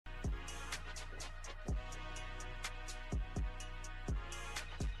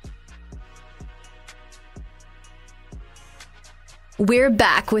We're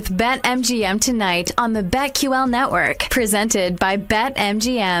back with BetMGM tonight on the BetQL network, presented by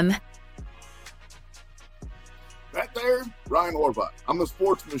BetMGM. Right there, Ryan Orbach. I'm the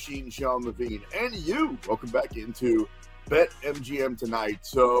sports machine, Sean Levine, and you. Welcome back into BetMGM tonight.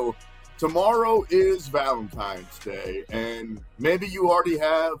 So tomorrow is Valentine's Day, and maybe you already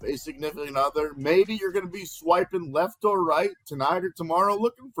have a significant other. Maybe you're going to be swiping left or right tonight or tomorrow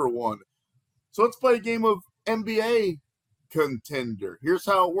looking for one. So let's play a game of NBA Contender. Here's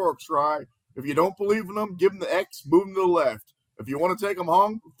how it works, right? If you don't believe in them, give them the X, move them to the left. If you want to take them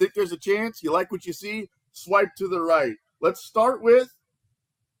home, think there's a chance, you like what you see, swipe to the right. Let's start with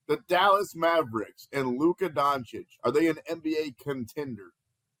the Dallas Mavericks and Luka Doncic. Are they an NBA contender?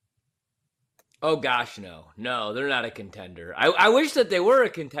 Oh, gosh, no. No, they're not a contender. I wish that they were a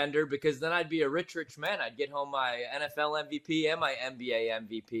contender because then I'd be a rich man. I'd get home my NFL MVP and my NBA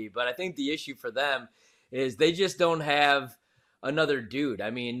MVP. But I think the issue for them is they just don't have another dude. I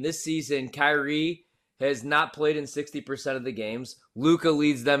mean, this season, Kyrie has not played in 60% of the games. Luka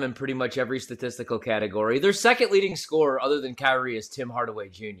leads them in pretty much every statistical category. Their second leading scorer other than Kyrie is Tim Hardaway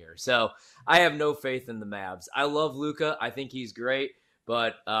Jr. So I have no faith in the Mavs. I love Luka. I think he's great.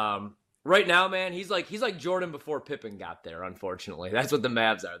 But right now, man, he's like Jordan before Pippen got there, unfortunately. That's what the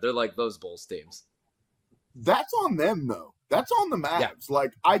Mavs are. They're like those Bulls teams. That's on them, though. That's on the Mavs. Yeah.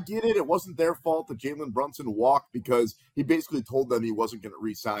 Like, I get it. It wasn't their fault that Jalen Brunson walked because he basically told them he wasn't going to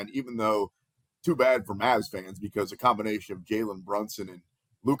re-sign, even though too bad for Mavs fans because a combination of Jalen Brunson and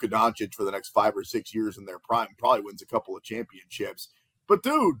Luka Doncic for the next 5 or 6 years in their prime probably wins a couple of championships. But,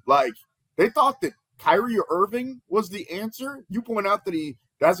 dude, like, they thought that Kyrie Irving was the answer. You point out that he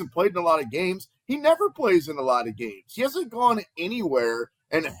hasn't played in a lot of games. He never plays in a lot of games. He hasn't gone anywhere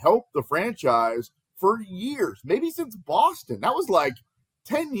and helped the franchise for years, maybe since Boston. That was like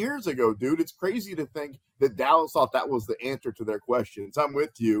 10 years ago, dude. It's crazy to think that Dallas thought that was the answer to their questions. I'm with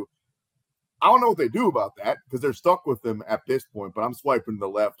you. I don't know what they do about that because they're stuck with them at this point, but I'm swiping to the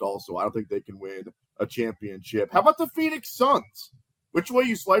left also. I don't think they can win a championship. How about the Phoenix Suns? Which way are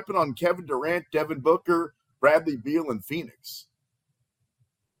you swiping on Kevin Durant, Devin Booker, Bradley Beal, and Phoenix?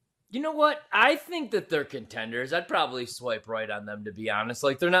 You know what? I think that they're contenders. I'd probably swipe right on them, to be honest.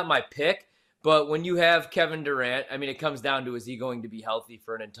 Like, they're not my pick. But when you have Kevin Durant, I mean, it comes down to, is he going to be healthy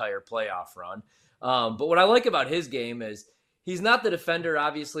for an entire playoff run? But what I like about his game is he's not the defender,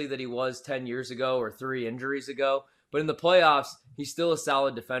 obviously, that he was 10 years ago or 3 injuries ago. But in the playoffs, he's still a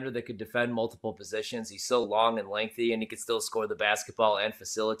solid defender that could defend multiple positions. He's so long and lengthy, and he could still score the basketball and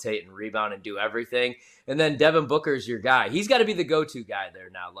facilitate and rebound and do everything. And then Devin Booker's your guy. He's got to be the go-to guy there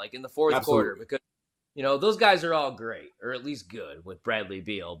now, like in the fourth quarter, because you know, those guys are all great, or at least good with Bradley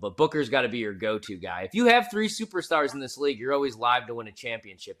Beal, but Booker's got to be your go-to guy. If you have 3 superstars in this league, you're always live to win a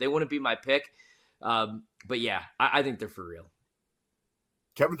championship. They wouldn't be my pick, but yeah, I think they're for real.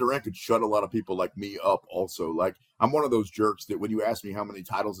 Kevin Durant could shut a lot of people like me up also. Like, I'm one of those jerks that when you ask me how many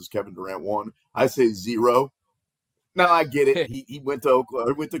titles has Kevin Durant won, I say 0. Now, I get it. he went to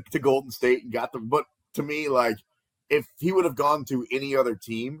Oklahoma, went to Golden State and got them. But to me, like, if he would have gone to any other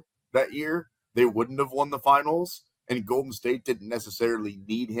team that year, they wouldn't have won the finals, and Golden State didn't necessarily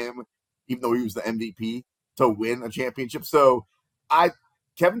need him, even though he was the MVP, to win a championship. So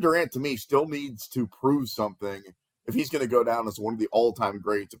Kevin Durant, to me, still needs to prove something if he's going to go down as one of the all-time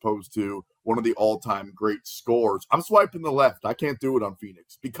greats opposed to one of the all-time great scorers. I'm swiping the left. I can't do it on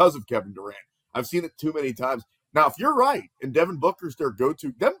Phoenix because of Kevin Durant. I've seen it too many times. Now, if you're right, and Devin Booker's their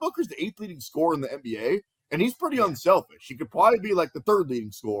go-to, Devin Booker's the 8th leading scorer in the NBA, and he's pretty unselfish. He could probably be like the 3rd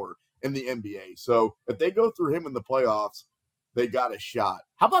leading scorer in the NBA. So if they go through him in the playoffs, they got a shot.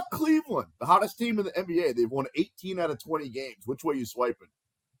 How about Cleveland, the hottest team in the NBA? They've won 18 out of 20 games. Which way are you swiping?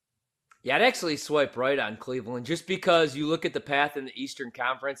 Yeah, I'd actually swipe right on Cleveland just because you look at the path in the Eastern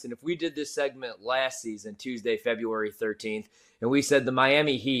Conference, and if we did this segment last season, Tuesday, February 13th, and we said the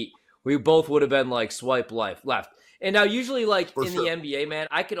Miami Heat, we both would have been like swipe left. And now usually like the NBA, man,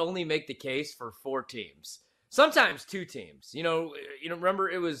 I could only make the case for 4 teams. Sometimes 2 teams. You know, remember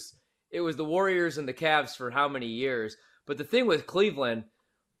it was the Warriors and the Cavs for how many years? But the thing with Cleveland,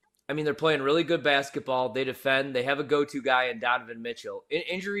 I mean, they're playing really good basketball. They defend. They have a go-to guy in Donovan Mitchell.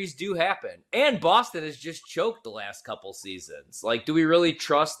 Injuries do happen. And Boston has just choked the last couple seasons. Like, do we really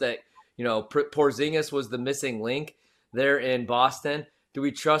trust that, you know, Porzingis was the missing link there in Boston? Do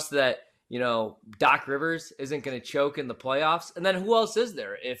we trust that, you know, Doc Rivers isn't going to choke in the playoffs? And then who else is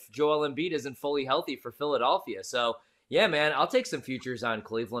there if Joel Embiid isn't fully healthy for Philadelphia? So, yeah, man, I'll take some futures on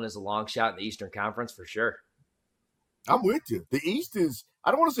Cleveland as a long shot in the Eastern Conference for sure. I'm with you. The East is, I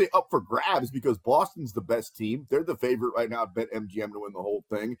don't want to say up for grabs because Boston's the best team. They're the favorite right now at BetMGM to win the whole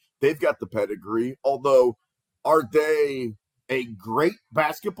thing. They've got the pedigree. Although, are they a great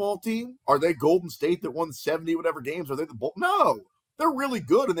basketball team? Are they Golden State that won 70 whatever games? Are they the Bulls? No, they're really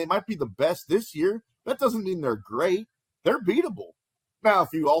good, and they might be the best this year. That doesn't mean they're great. They're beatable. Now, if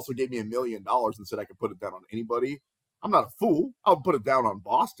you also gave me $1 million and said I could put it down on anybody, I'm not a fool. I'll put it down on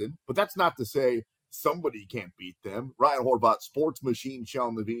Boston, but that's not to say somebody can't beat them. Ryan Horvath, Sports Machine,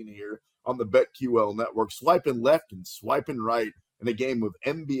 Sean Levine here on the BetQL Network, swiping left and swiping right in a game with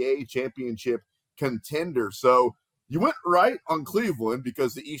NBA championship contender. So you went right on Cleveland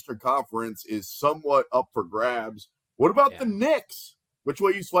because the Eastern Conference is somewhat up for grabs. What about the Knicks? Which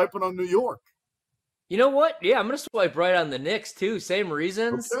way are you swiping on New York? You know what? Yeah, I'm going to swipe right on the Knicks, too. Same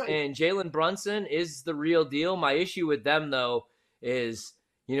reasons. Okay. And Jalen Brunson is the real deal. My issue with them, though, is,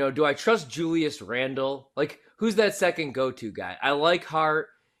 do I trust Julius Randle? Like, who's that second go-to guy? I like Hart.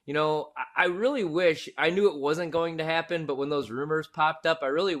 I really wish, I knew it wasn't going to happen, but when those rumors popped up, I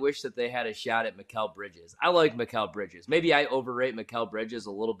really wish that they had a shot at Mikal Bridges. I like Mikal Bridges. Maybe I overrate Mikal Bridges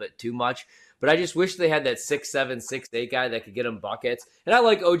a little bit too much, but I just wish they had that 6'7", 6'8" guy that could get them buckets. And I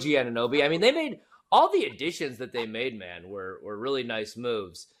like OG Anunoby. I mean, they made all the additions that they made, man, were really nice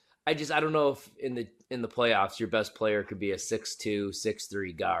moves. I don't know if in the playoffs your best player could be a 6'2",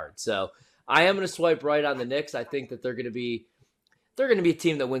 6'3" guard. So I am going to swipe right on the Knicks. I think that they're going to be a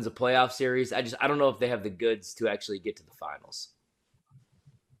team that wins a playoff series. I don't know if they have the goods to actually get to the finals.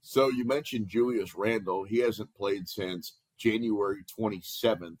 So you mentioned Julius Randle. He hasn't played since January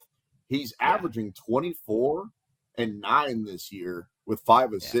 27th. He's averaging 24 and 9 this year with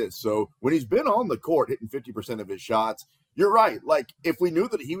 5 assists. So when he's been on the court hitting 50% of his shots, you're right. Like, if we knew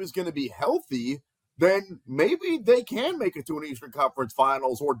that he was going to be healthy, then maybe they can make it to an Eastern Conference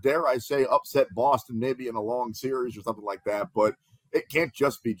Finals, or dare I say upset Boston maybe in a long series or something like that. But it can't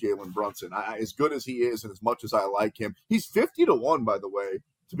just be Jalen Brunson. As good as he is and as much as I like him, he's 50-1, by the way,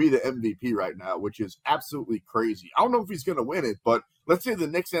 to be the MVP right now, which is absolutely crazy. I don't know if he's going to win it, but let's say the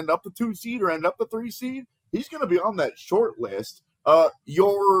Knicks end up the 2 seed or end up the 3 seed. He's going to be on that short list.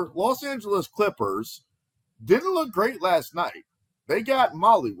 Your Los Angeles Clippers didn't look great last night. They got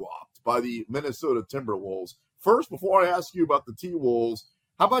mollywopped by the Minnesota Timberwolves. First, before I ask you about the T-Wolves,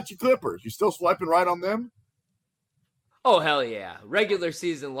 how about you Clippers? You still swiping right on them? Oh, hell yeah. Regular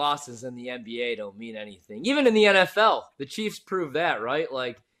season losses in the NBA don't mean anything. Even in the NFL, the Chiefs prove that, right?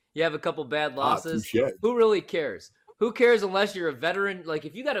 Like, you have a couple bad losses. Who really cares? Who cares unless you're a veteran? Like,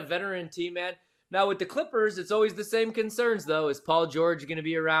 if you got a veteran team, man. Now, with the Clippers, it's always the same concerns, though. Is Paul George going to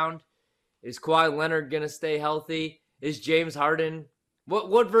be around? Is Kawhi Leonard going to stay healthy? Is James Harden?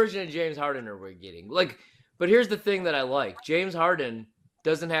 What version of James Harden are we getting? Like, but here's the thing that I like. James Harden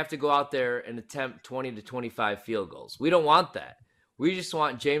doesn't have to go out there and attempt 20 to 25 field goals. We don't want that. We just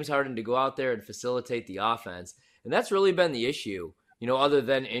want James Harden to go out there and facilitate the offense. And that's really been the issue, other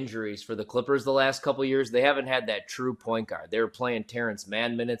than injuries for the Clippers the last couple of years. They haven't had that true point guard. They were playing Terrence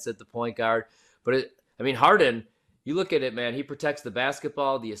Mann minutes at the point guard. But, Harden, you look at it, man, he protects the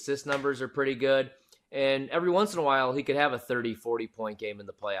basketball. The assist numbers are pretty good. And every once in a while, he could have a 30, 40-point game in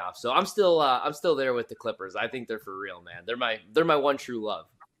the playoffs. So I'm still there with the Clippers. I think they're for real, man. They're my one true love.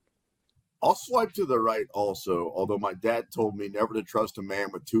 I'll swipe to the right also, although my dad told me never to trust a man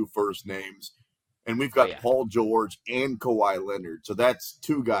with 2 first names. And we've got Paul George and Kawhi Leonard. So that's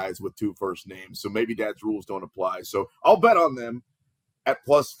 2 guys with 2 first names. So maybe dad's rules don't apply. So I'll bet on them at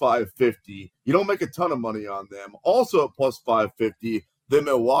plus 550. You don't make a ton of money on them. Also at plus 550, the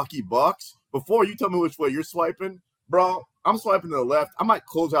Milwaukee Bucks. Before you tell me which way you're swiping, bro, I'm swiping to the left. I might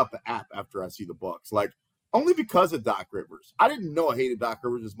close out the app after I see the Bucks. Like, only because of Doc Rivers. I didn't know I hated Doc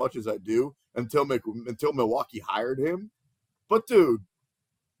Rivers as much as I do until Milwaukee hired him. But, dude,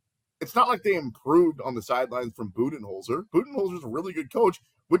 it's not like they improved on the sidelines from Budenholzer. Budenholzer's a really good coach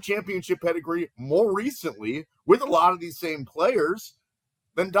with championship pedigree more recently with a lot of these same players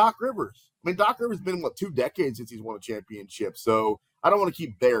than Doc Rivers. Doc Rivers has been, 2 decades since he's won a championship. So I don't want to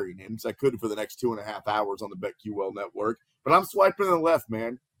keep burying him because I could for the next 2.5 hours on the BetQL network. But I'm swiping to the left,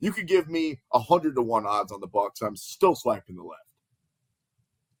 man. You could give me 100-1 odds on the Bucks. I'm still swiping the left.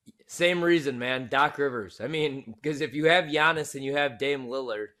 Same reason, man. Doc Rivers. Because if you have Giannis and you have Dame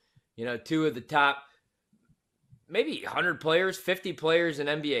Lillard, 2 of the top, maybe 100 players, 50 players in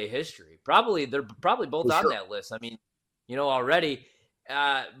NBA history. They're probably both on that list. Already.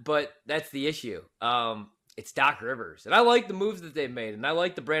 But that's the issue. It's Doc Rivers. And I like the moves that they've made, and I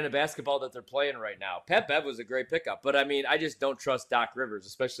like the brand of basketball that they're playing right now. Pat Bev was a great pickup, but I just don't trust Doc Rivers,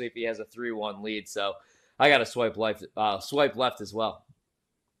 especially if he has a 3-1 lead. So I got to swipe left as well.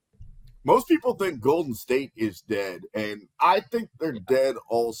 Most people think Golden State is dead, and I think they're dead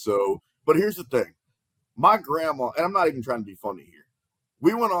also. But here's the thing. My grandma, and I'm not even trying to be funny here,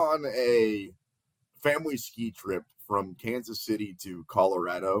 we went on a family ski trip from Kansas City to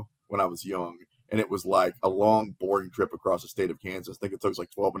Colorado when I was young, and it was like a long, boring trip across the state of Kansas. I think it took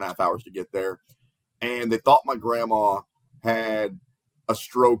like 12 and a half hours to get there. And they thought my grandma had a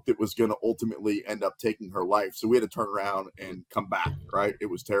stroke that was going to ultimately end up taking her life. So we had to turn around and come back, right? It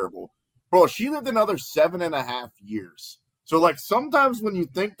was terrible. Bro, she lived another 7.5 years. So, like, sometimes when you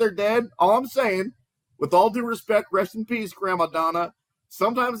think they're dead, all I'm saying, with all due respect, rest in peace, Grandma Donna,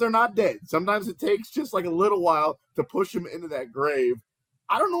 sometimes they're not dead. Sometimes it takes just like a little while to push them into that grave.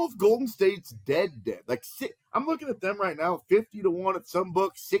 I don't know if Golden State's dead. Like, I'm looking at them right now, 50-1 at some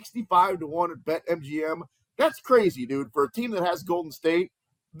books, 65-1 at BetMGM. That's crazy, dude. For a team that has Golden State,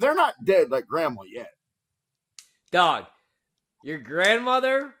 they're not dead like Grandma yet. Dog, your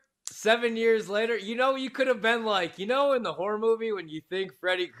grandmother, 7 years later, you could have been like, in the horror movie when you think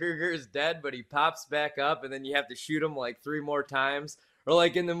Freddy Krueger is dead, but he pops back up and then you have to shoot him like 3 more times. Or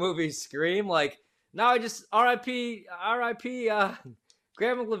like in the movie Scream, like, now I just R.I.P.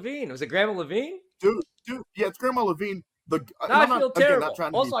 Grandma Levine. Was it Grandma Levine? Dude, yeah, it's Grandma Levine. I feel terrible.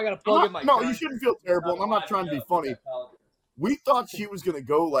 Again, also, I got to plug in my No, you shouldn't feel terrible. I'm not trying to be funny. We thought she was going to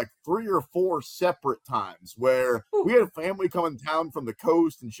go like 3 or 4 separate times where we had a family coming down from the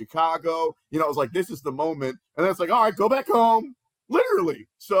coast in Chicago. It was like, this is the moment. And then it's like, all right, go back home. Literally.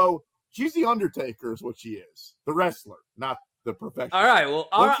 So she's the Undertaker is what she is. The wrestler, not the professional. All right. Well,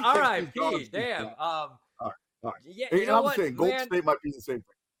 R.I.P. Damn. All right. Yeah, and I'm saying Golden State might be the same thing.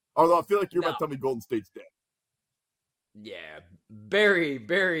 Although I feel like you're about to tell me Golden State's dead. Yeah, very,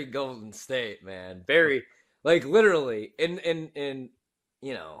 very Golden State, man. Very, like, literally. And it's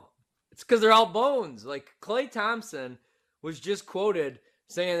because they're all bones. Like, Klay Thompson was just quoted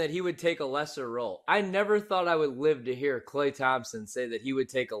saying that he would take a lesser role. I never thought I would live to hear Klay Thompson say that he would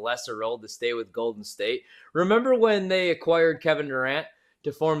take a lesser role to stay with Golden State. Remember when they acquired Kevin Durant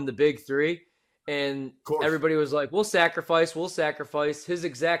to form the Big Three? And everybody was like, we'll sacrifice. His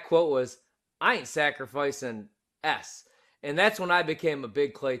exact quote was, I ain't sacrificing S. And that's when I became a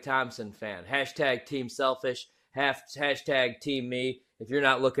big Klay Thompson fan. Hashtag team selfish. Hashtag team me. If you're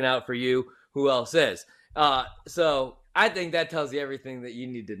not looking out for you, who else is? So I think that tells you everything that you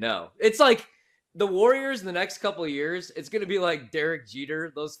need to know. It's like the Warriors in the next couple of years, it's going to be like Derek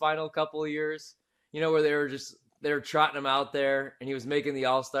Jeter, those final couple of years, where they were trotting him out there and he was making the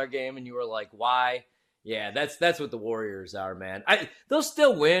All-Star game and you were like, why? Yeah, that's what the Warriors are, man. They'll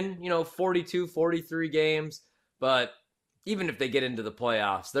still win, 42, 43 games, but even if they get into the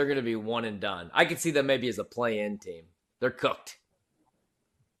playoffs, they're going to be one and done. I could see them maybe as a play-in team. They're cooked.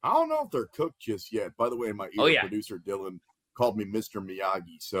 I don't know if they're cooked just yet. By the way, my producer Dylan called me Mr.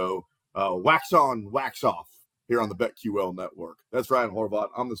 Miyagi. So wax on, wax off here on the BetQL network. That's Ryan Horvath.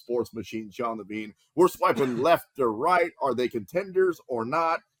 I'm the sports machine, Sean Levine. We're swiping left or right. Are they contenders or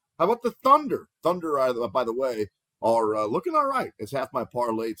not? How about the Thunder? Thunder, by the way, are looking all right. It's half my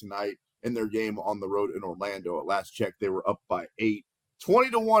parlay tonight in their game on the road in Orlando. At last check, they were up by 8.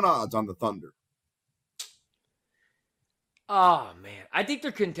 20-1 odds on the Thunder. Oh, man. I think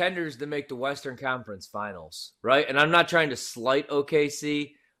they're contenders to make the Western Conference Finals, right? And I'm not trying to slight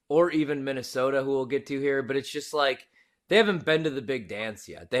OKC or even Minnesota, who we'll get to here, but it's just like they haven't been to the big dance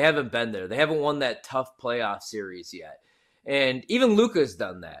yet. They haven't been there. They haven't won that tough playoff series yet. And even Luka's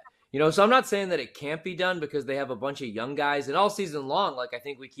done that. So I'm not saying that it can't be done because they have a bunch of young guys. And all season long, like, I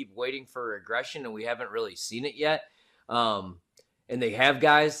think we keep waiting for regression and we haven't really seen it yet. And they have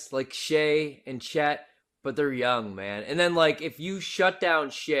guys like Shea and Chet, but they're young, man. And then, like, if you shut down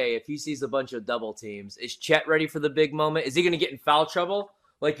Shea, if he sees a bunch of double teams, is Chet ready for the big moment? Is he going to get in foul trouble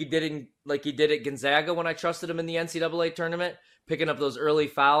like he did at Gonzaga when I trusted him in the NCAA tournament, picking up those early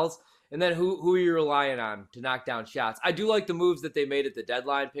fouls? And then who are you relying on to knock down shots? I do like the moves that they made at the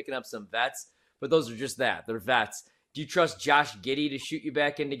deadline, picking up some vets, but those are just that. They're vets. Do you trust Josh Giddey to shoot you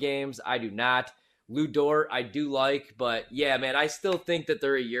back into games? I do not. Lou Dort, I do like, but yeah, man, I still think that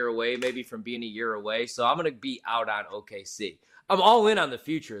they're a year away, maybe from being a year away. So I'm going to be out on OKC. I'm all in on the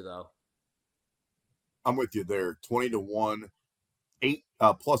future, though. I'm with you there. 20-1,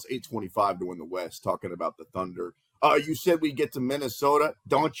 plus 825 to win the West. Talking about the Thunder. You said we get to Minnesota.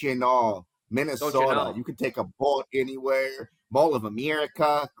 Don't you know? Minnesota. You can take a boat anywhere. Mall of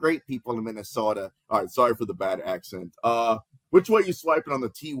America. Great people in Minnesota. All right, sorry for the bad accent. Which way you swiping on the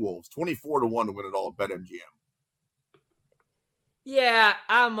T-Wolves? 24-1 to win it all at BetMGM. Yeah,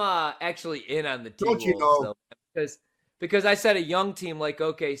 I'm actually in on the T-Wolves. Don't you know? Though, because I said a young team like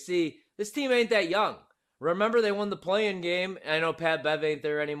OKC. This team ain't that young. Remember, they won the play-in game. I know Pat Bev ain't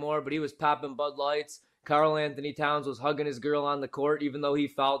there anymore, but he was popping Bud Lights. Karl Anthony Towns was hugging his girl on the court, even though he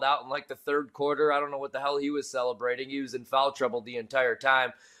fouled out in like the third quarter. I don't know what the hell he was celebrating. He was in foul trouble the entire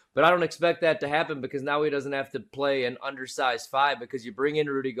time. But I don't expect that to happen because now he doesn't have to play an undersized 5 because you bring in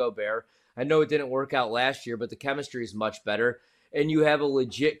Rudy Gobert. I know it didn't work out last year, but the chemistry is much better. And you have a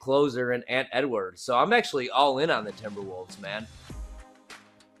legit closer in Ant Edwards. So I'm actually all in on the Timberwolves, man.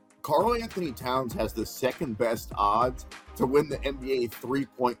 Karl Anthony Towns has the second best odds to win the NBA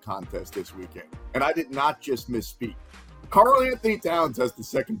three-point contest this weekend. And I did not just misspeak. Karl Anthony Towns has the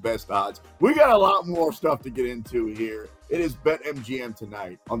second best odds. We got a lot more stuff to get into here. It is BetMGM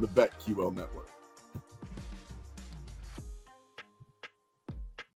tonight on the BetQL Network.